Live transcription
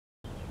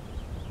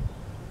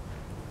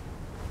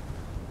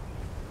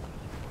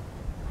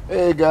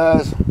Hey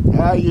guys,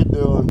 how you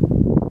doing?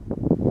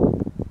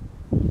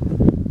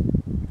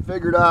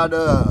 Figured I'd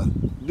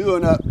do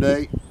an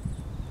update.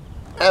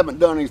 Haven't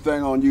done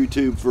anything on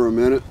YouTube for a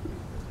minute.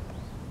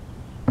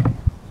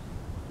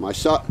 My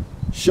shop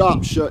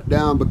shut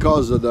down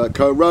because of the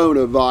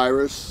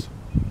coronavirus,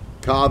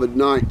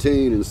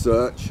 COVID-19 and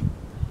such.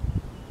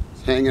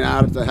 Hanging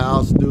out at the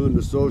house doing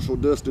the social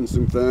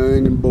distancing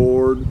thing and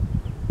bored.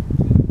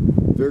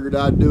 Figured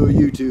I'd do a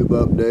YouTube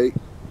update.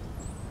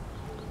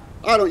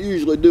 I don't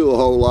usually do a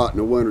whole lot in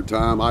the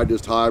wintertime. I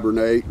just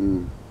hibernate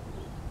and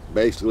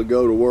basically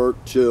go to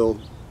work,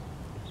 chill.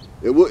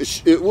 It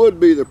would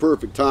be the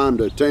perfect time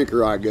to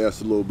tinker, I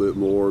guess, a little bit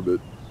more, but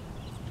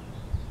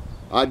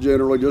I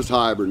generally just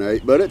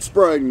hibernate. But it's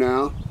spring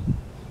now,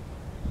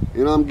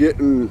 and I'm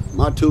getting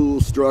my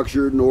tools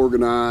structured and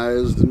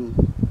organized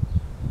and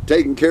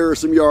taking care of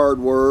some yard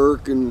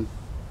work and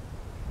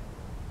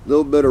a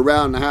little bit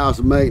around the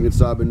house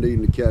maintenance I've been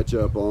needing to catch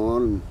up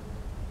on. And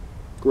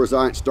of course,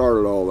 I ain't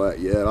started all that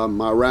yet.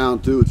 My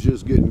round two is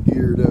just getting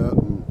geared up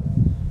and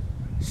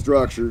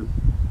structured.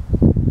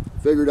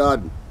 Figured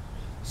I'd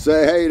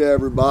say hey to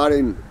everybody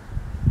and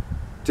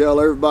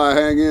tell everybody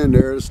hang in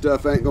there. This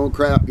stuff ain't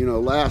gonna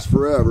last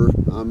forever.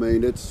 I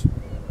mean, it's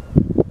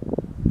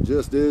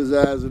just is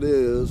as it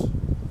is.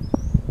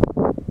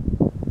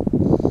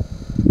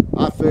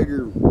 I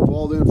figure with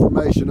all the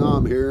information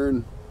I'm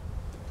hearing,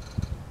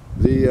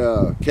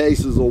 the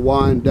cases will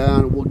wind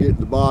down and we'll get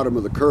to the bottom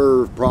of the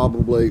curve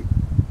probably,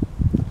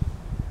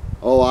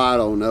 oh, I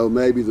don't know,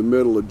 maybe the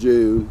middle of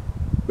June.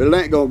 But it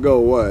ain't going to go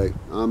away.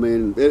 I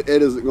mean, it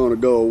isn't going to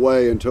go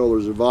away until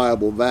there's a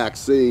viable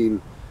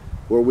vaccine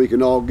where we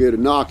can all get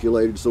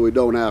inoculated so we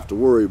don't have to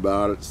worry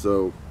about it.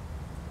 So,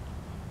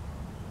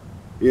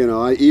 you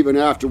know, even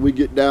after we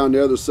get down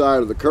the other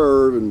side of the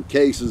curve and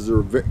cases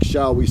are,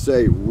 shall we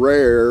say,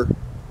 rare,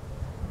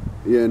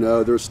 you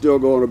know, there's still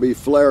going to be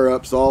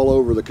flare-ups all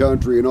over the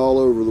country and all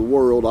over the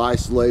world,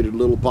 isolated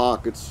little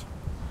pockets,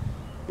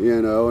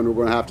 you know, and we're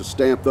going to have to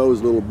stamp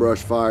those little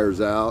brush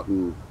fires out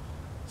and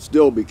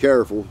still be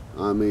careful.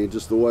 I mean,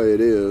 just the way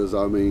it is.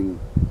 I mean,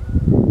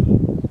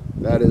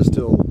 that is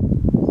till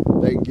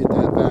they can get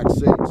that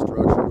vaccine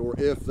structured, or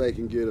if they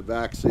can get a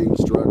vaccine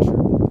structured.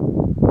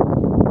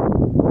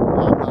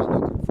 I'm not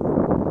looking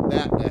for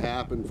that to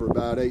happen for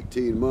about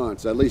 18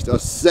 months. At least a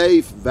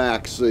safe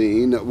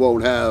vaccine that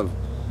won't have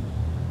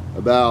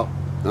about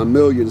 1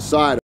 million side